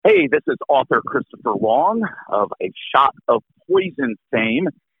Hey, this is author Christopher Long of A Shot of Poison fame,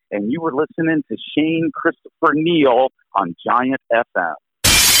 and you were listening to Shane Christopher Neal on Giant FM.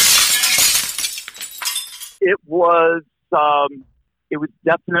 It was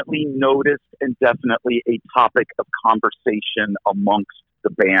definitely noticed and definitely a topic of conversation amongst the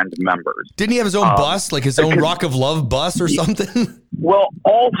band members. Didn't he have his own bus, like his own Rock of Love bus or something? Well,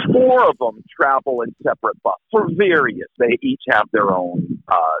 all four of them travel in separate buses for various. They each have their own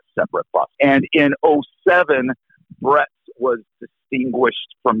separate bus. And in '07, Brett was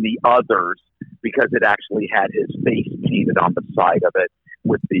distinguished from the others because it actually had his face painted on the side of it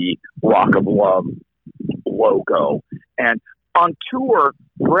with the Rock of Love logo. And on tour,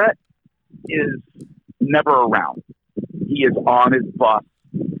 Brett is never around. He is on his bus,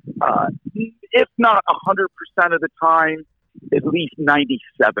 if not 100% of the time, at least 97%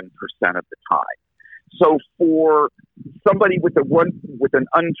 of the time. So for somebody with an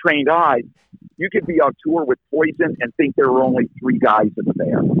untrained eye, you could be on tour with Poison and think there were only 3 guys in the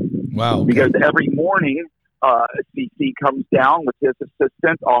band. Wow. Because every morning, CC comes down with his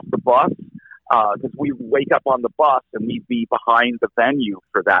assistant off the bus, because we wake up on the bus and we'd be behind the venue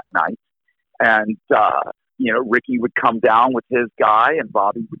for that night. And, Ricky would come down with his guy and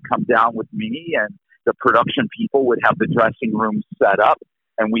Bobby would come down with me, and the production people would have the dressing room set up,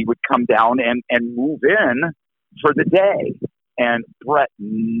 and we would come down and move in for the day. And Brett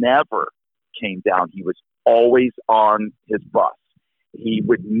never came down. He was always on his bus. He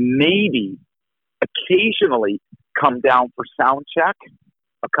would maybe occasionally come down for sound check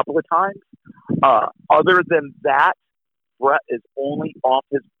a couple of times. Other than that, Brett is only off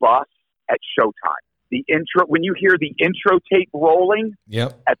his bus at showtime. The intro, when you hear the intro tape rolling,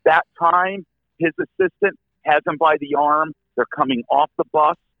 yep. At that time, his assistant has him by the arm. They're coming off the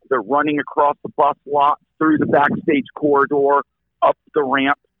bus. They're running across the bus lot, through the backstage corridor, up the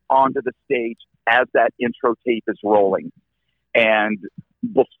ramp, onto the stage as that intro tape is rolling. And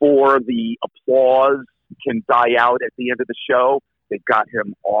before the applause can die out at the end of the show, they got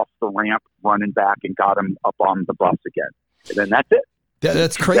him off the ramp, running back, and got him up on the bus again. And then that's it.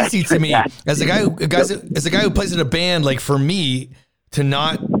 That's crazy to me. As a guy who plays in a band, like for me to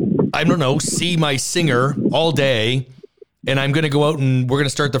not, I don't know, see my singer all day, and I'm going to go out and we're going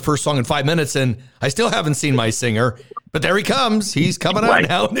to start the first song in 5 minutes, and I still haven't seen my singer, but there he comes. He's coming out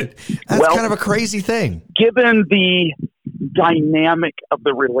now. That's kind of a crazy thing. Given the dynamic of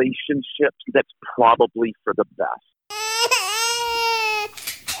the relationship, that's probably for the best.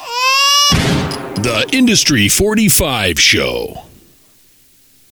 The Industry 45 Show.